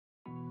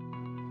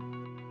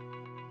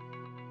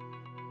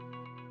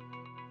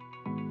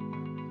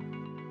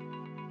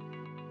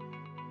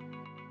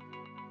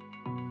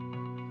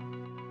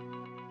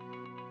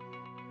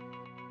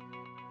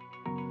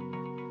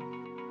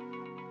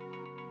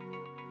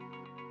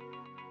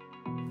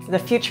The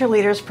Future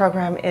Leaders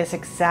program is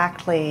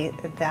exactly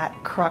that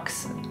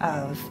crux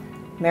of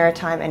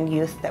maritime and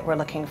youth that we're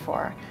looking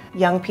for.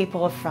 Young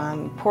people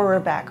from poorer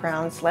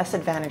backgrounds, less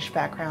advantaged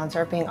backgrounds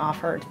are being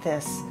offered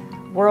this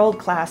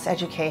world-class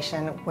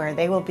education where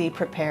they will be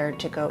prepared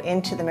to go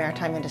into the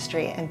maritime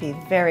industry and be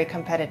very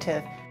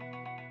competitive.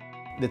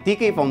 The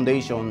Teekay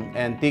Foundation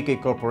and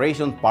Teekay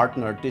Corporation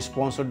partnered to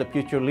sponsor the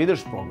Future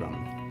Leaders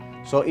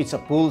program. So it's a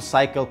full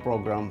cycle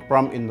program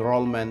from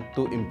enrollment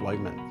to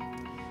employment.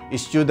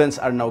 Students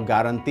are now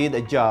guaranteed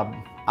a job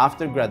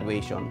after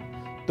graduation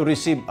to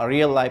receive a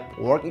real-life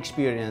work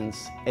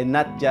experience, and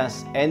not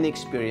just any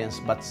experience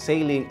but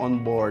sailing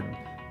on board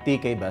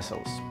Teekay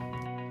vessels.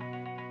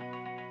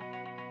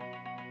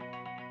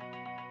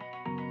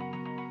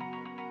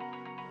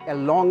 A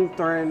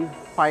long-term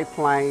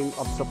pipeline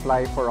of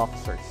supply for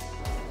officers.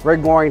 We're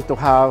going to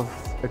have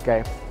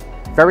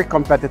very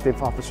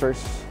competitive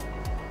officers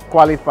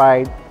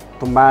qualified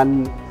to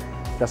man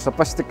the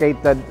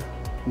sophisticated,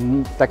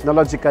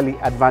 technologically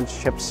advanced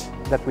ships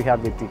that we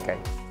have in Teekay.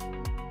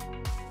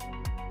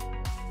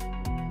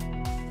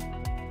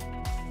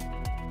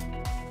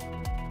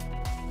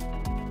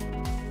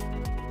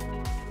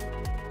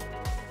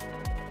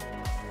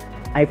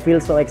 I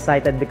feel so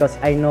excited because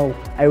I know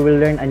I will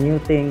learn a new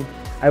thing.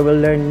 I will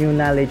learn new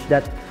knowledge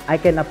that I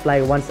can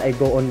apply once I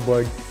go on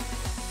board.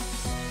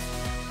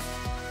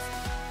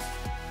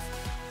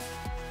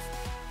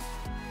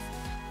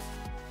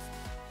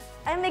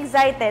 I'm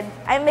excited.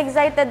 I'm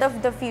excited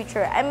of the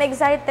future. I'm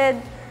excited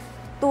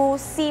to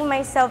see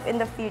myself in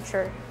the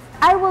future.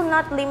 I will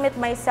not limit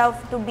myself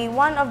to be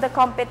one of the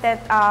competent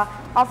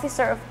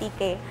officer of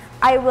Teekay.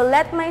 I will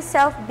let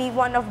myself be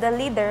one of the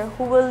leader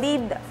who will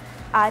lead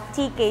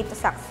Teekay to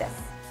success.